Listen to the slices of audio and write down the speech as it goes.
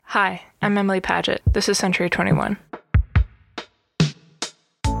Hi, I'm Emily Paget. This is Century 21.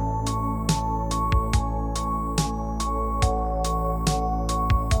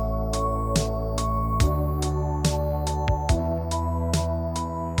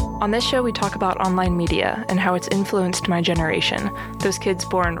 On this show, we talk about online media and how it's influenced my generation, those kids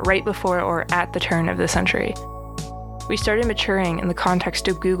born right before or at the turn of the century. We started maturing in the context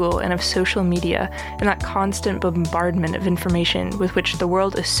of Google and of social media and that constant bombardment of information with which the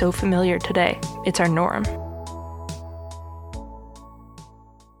world is so familiar today. It's our norm.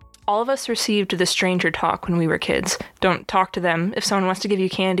 All of us received the stranger talk when we were kids. Don't talk to them. If someone wants to give you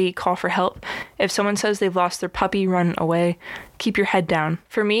candy, call for help. If someone says they've lost their puppy, run away. Keep your head down.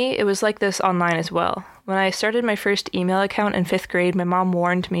 For me, it was like this online as well. When I started my first email account in 5th grade, my mom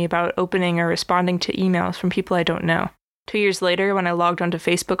warned me about opening or responding to emails from people I don't know. 2 years later, when I logged onto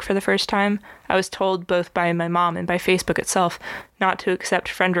Facebook for the first time, I was told both by my mom and by Facebook itself not to accept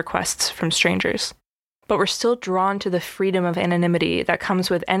friend requests from strangers. But we're still drawn to the freedom of anonymity that comes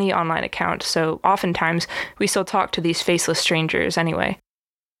with any online account, so oftentimes we still talk to these faceless strangers anyway.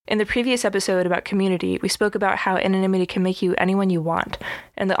 In the previous episode about community, we spoke about how anonymity can make you anyone you want,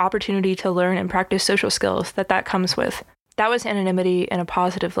 and the opportunity to learn and practice social skills that comes with. That was anonymity in a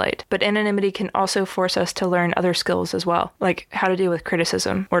positive light, but anonymity can also force us to learn other skills as well, like how to deal with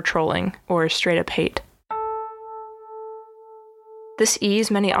criticism, or trolling, or straight-up hate. This ease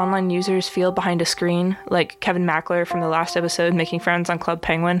many online users feel behind a screen, like Kevin Mackler from the last episode making friends on Club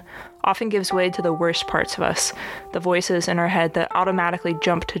Penguin, often gives way to the worst parts of us, the voices in our head that automatically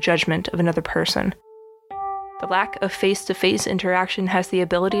jump to judgment of another person. The lack of face-to-face interaction has the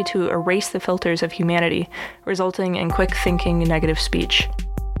ability to erase the filters of humanity, resulting in quick-thinking negative speech.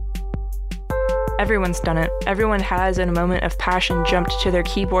 Everyone's done it. Everyone has, in a moment of passion, jumped to their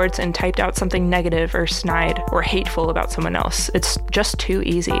keyboards and typed out something negative or snide or hateful about someone else. It's just too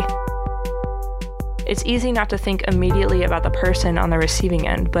easy. It's easy not to think immediately about the person on the receiving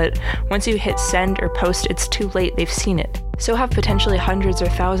end, but once you hit send or post, it's too late, they've seen it. So have potentially hundreds or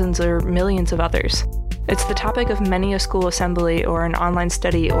thousands or millions of others. It's the topic of many a school assembly or an online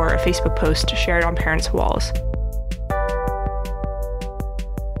study or a Facebook post shared on parents' walls.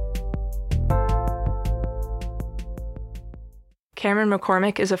 Cameron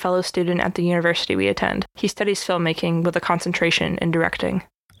McCormick is a fellow student at the university we attend. He studies filmmaking with a concentration in directing.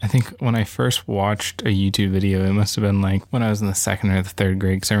 I think when I first watched a YouTube video, it must have been like when I was in the 2nd or the 3rd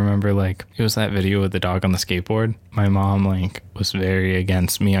grade, because I remember like it was that video with the dog on the skateboard. My mom like was very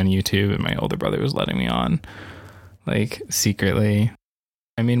against me on YouTube, and my older brother was letting me on like secretly.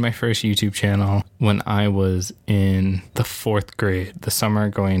 I made my first YouTube channel when I was in the 4th grade, the summer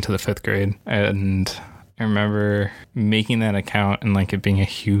going into the 5th grade, and I remember making that account and like it being a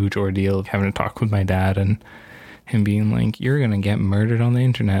huge ordeal, having to talk with my dad and him being like, you're going to get murdered on the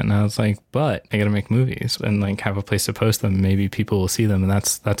internet. And I was like, but I got to make movies and like have a place to post them. Maybe people will see them. And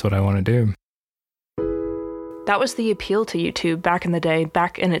that's what I want to do. That was the appeal to YouTube back in the day,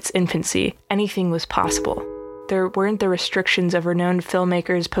 back in its infancy. Anything was possible. There weren't the restrictions of renowned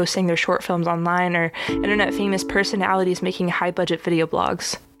filmmakers posting their short films online or internet famous personalities making high budget video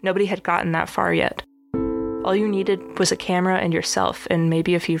blogs. Nobody had gotten that far yet. All you needed was a camera and yourself and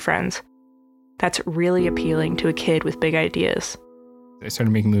maybe a few friends. That's really appealing to a kid with big ideas. I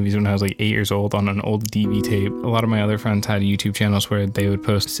started making movies when I was like 8 years old on an old DV tape. A lot of my other friends had YouTube channels where they would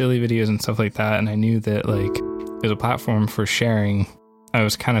post silly videos and stuff like that. And I knew that like there's a platform for sharing. I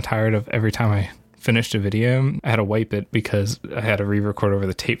was kind of tired of every time I finished a video, I had to wipe it because I had to re-record over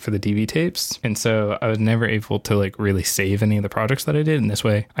the tape for the DV tapes. And so I was never able to like really save any of the projects that I did. And this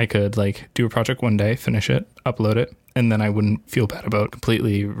way I could like do a project one day, finish it, upload it, and then I wouldn't feel bad about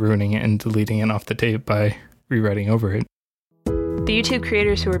completely ruining it and deleting it off the tape by rewriting over it. The YouTube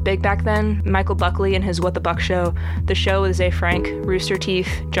creators who were big back then, Michael Buckley and his What the Buck Show, The Show with Zay Frank, Rooster Teeth,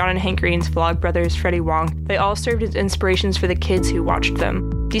 John and Hank Green's Vlogbrothers, Freddie Wong, they all served as inspirations for the kids who watched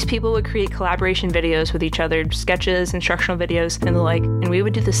them. These people would create collaboration videos with each other, sketches, instructional videos, and the like, and we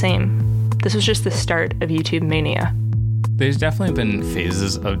would do the same. This was just the start of YouTube mania. There's definitely been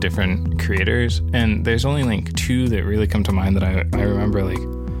phases of different creators, and there's only like 2 that really come to mind that I remember like,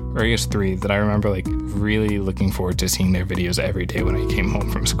 or I guess 3 that I remember like really looking forward to seeing their videos every day when I came home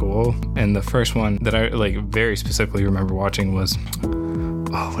from school. And the first one that I like very specifically remember watching was,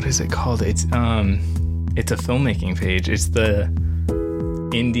 what is it called? It's a filmmaking page. It's the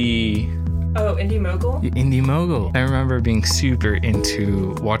Indie Mogul? Indie Mogul. I remember being super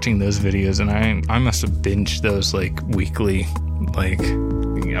into watching those videos, and I must have binged those like weekly. Like,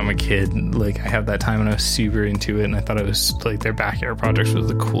 I'm a kid, like I have that time and I was super into it, and I thought it was like their backyard projects was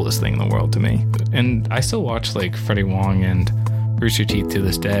the coolest thing in the world to me. And I still watch like Freddie Wong and Rooster Teeth to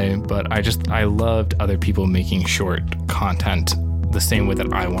this day, but I loved other people making short content the same way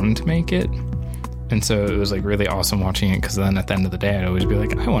that I wanted to make it. And so it was like really awesome watching it, because then at the end of the day, I'd always be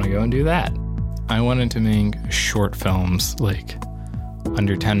like, I want to go and do that. I wanted to make short films like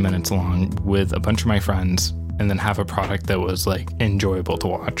under 10 minutes long with a bunch of my friends, and then have a product that was like enjoyable to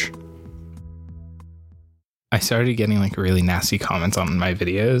watch. I started getting like really nasty comments on my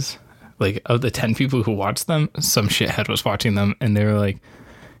videos. Like, of the 10 people who watched them, some shithead was watching them, and they were like,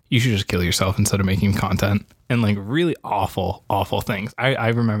 you should just kill yourself instead of making content. And like really awful things. I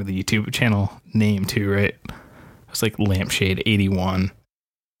remember the YouTube channel name too, right? It was like Lampshade 81.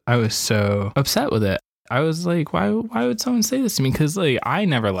 I was so upset with it. I was like, why would someone say this to me? Because like I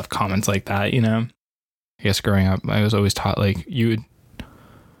never left comments like that, you know? I guess growing up, I was always taught like you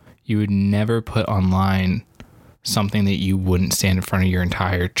would never put online something that you wouldn't stand in front of your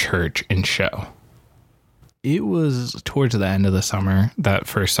entire church and show. It was towards the end of the summer, that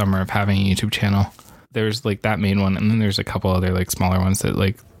first summer of having a YouTube channel. There's like that main one, and then there's a couple other like smaller ones that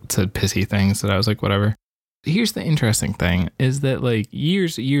like said pissy things that I was like, whatever. Here's the interesting thing is that like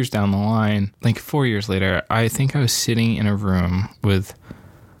years down the line, like 4 years later, I think I was sitting in a room with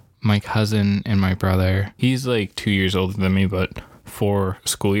my cousin and my brother. He's like 2 years older than me, but 4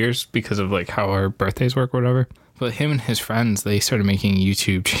 school years because of like how our birthdays work or whatever. But him and his friends, they started making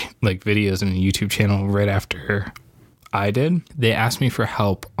YouTube like videos and a YouTube channel right after I did. They asked me for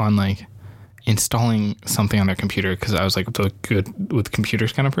help on like installing something on their computer, because I was like a good with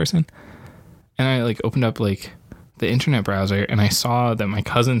computers kind of person. And I like opened up like the internet browser, and I saw that my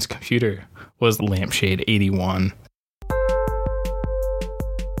cousin's computer was Lampshade 81.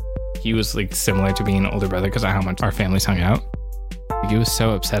 He was like similar to being an older brother because of how much our families hung out. Like, it was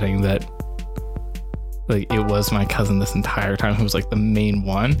so upsetting that like it was my cousin this entire time who was like the main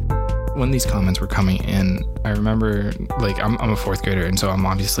one. When these comments were coming in, I remember like I'm a 4th grader, and so I'm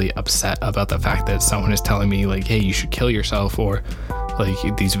obviously upset about the fact that someone is telling me like, hey, you should kill yourself, or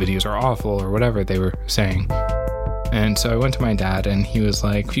like these videos are awful, or whatever they were saying. And so I went to my dad, and he was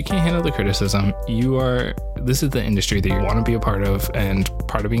like, if you can't handle the criticism, this is the industry that you want to be a part of, and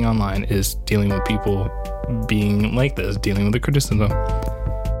part of being online is dealing with people being like this, dealing with the criticism.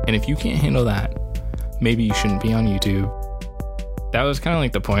 And if you can't handle that, maybe you shouldn't be on YouTube. That was kind of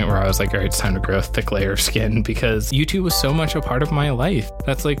like the point where I was like, all right, it's time to grow a thick layer of skin, because YouTube was so much a part of my life.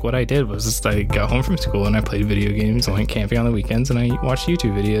 That's like what I did, was just I got home from school and I played video games, I went camping on the weekends, and I watched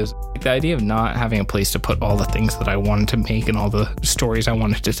YouTube videos. The idea of not having a place to put all the things that I wanted to make and all the stories I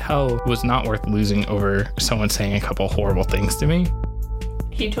wanted to tell was not worth losing over someone saying a couple horrible things to me.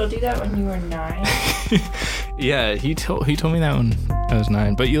 He told you that when you were 9? Yeah, he told me that when I was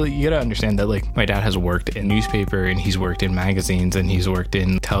 9. But you gotta understand that like my dad has worked in newspaper, and he's worked in magazines, and he's worked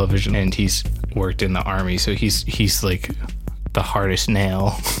in television, and he's worked in the army. So he's like the hardest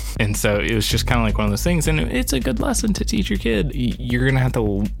nail. And so it was just kind of like one of those things. And it's a good lesson to teach your kid. You're gonna have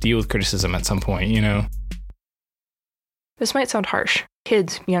to deal with criticism at some point, you know? This might sound harsh.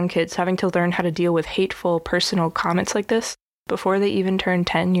 Young kids, having to learn how to deal with hateful, personal comments like this before they even turn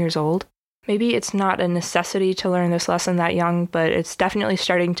 10 years old. Maybe it's not a necessity to learn this lesson that young, but it's definitely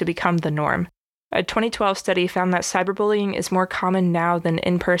starting to become the norm. A 2012 study found that cyberbullying is more common now than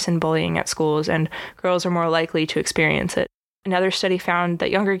in-person bullying at schools, and girls are more likely to experience it. Another study found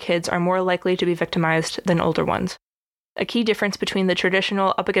that younger kids are more likely to be victimized than older ones. A key difference between the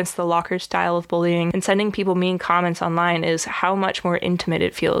traditional up against the locker style of bullying and sending people mean comments online is how much more intimate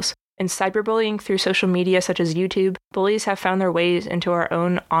it feels. In cyberbullying through social media such as YouTube, bullies have found their ways into our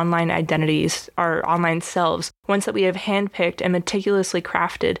own online identities, our online selves, ones that we have handpicked and meticulously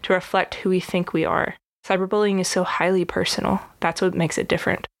crafted to reflect who we think we are. Cyberbullying is so highly personal. That's what makes it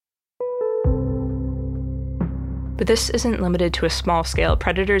different. But this isn't limited to a small scale.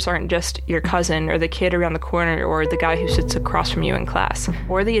 Predators aren't just your cousin or the kid around the corner or the guy who sits across from you in class,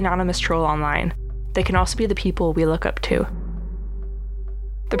 or the anonymous troll online. They can also be the people we look up to.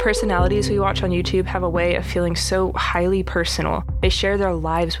 The personalities we watch on YouTube have a way of feeling so highly personal. They share their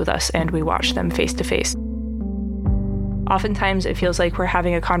lives with us, and we watch them face to face. Oftentimes, it feels like we're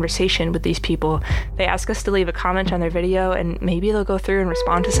having a conversation with these people. They ask us to leave a comment on their video, and maybe they'll go through and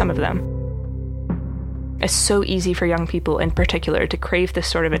respond to some of them. It's so easy for young people in particular to crave this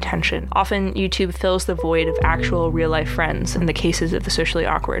sort of attention. Often, YouTube fills the void of actual real-life friends in the cases of the socially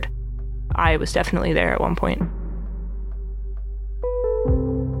awkward. I was definitely there at one point.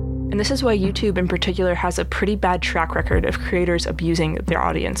 And this is why YouTube in particular has a pretty bad track record of creators abusing their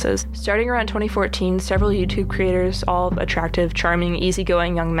audiences. Starting around 2014, several YouTube creators, all attractive, charming,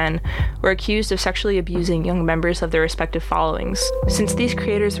 easygoing young men, were accused of sexually abusing young members of their respective followings. Since these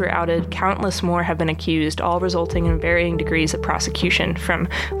creators were outed, countless more have been accused, all resulting in varying degrees of prosecution, from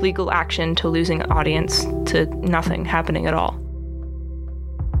legal action to losing audience to nothing happening at all.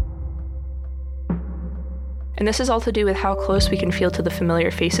 And this is all to do with how close we can feel to the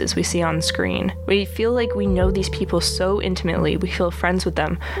familiar faces we see on screen. We feel like we know these people so intimately, we feel friends with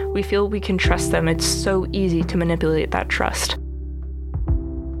them, we feel we can trust them. It's so easy to manipulate that trust.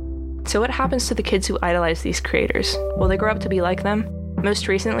 So what happens to the kids who idolize these creators? Will they grow up to be like them? Most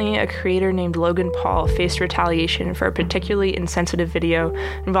recently, a creator named Logan Paul faced retaliation for a particularly insensitive video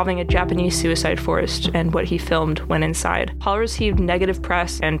involving a Japanese suicide forest and what he filmed when inside. Paul received negative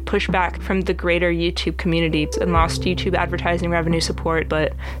press and pushback from the greater YouTube community and lost YouTube advertising revenue support,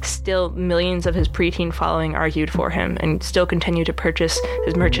 but still millions of his preteen following argued for him and still continue to purchase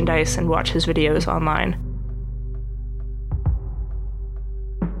his merchandise and watch his videos online.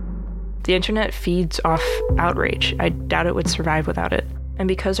 The internet feeds off outrage. I doubt it would survive without it. And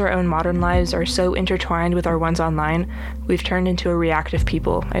because our own modern lives are so intertwined with our ones online, we've turned into a reactive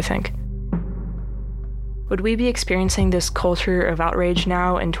people, I think. Would we be experiencing this culture of outrage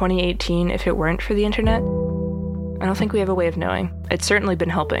now in 2018 if it weren't for the internet? I don't think we have a way of knowing. It's certainly been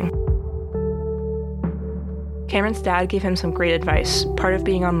helping. Cameron's dad gave him some great advice. Part of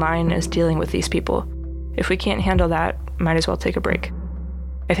being online is dealing with these people. If we can't handle that, might as well take a break.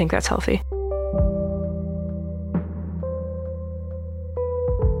 I think that's healthy.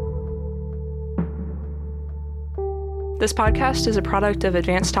 This podcast is a product of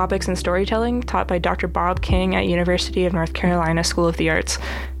Advanced Topics in Storytelling, taught by Dr. Bob King at University of North Carolina School of the Arts.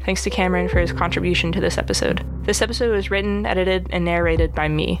 Thanks to Cameron for his contribution to this episode. This episode was written, edited, and narrated by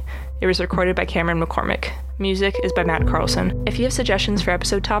me. It was recorded by Cameron McCormick. Music is by Matt Carlson. If you have suggestions for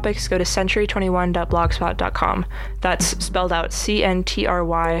episode topics, go to century21.blogspot.com. That's spelled out CNTRY 2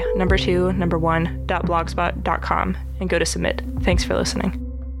 1.blogspot.com and go to submit. Thanks for listening.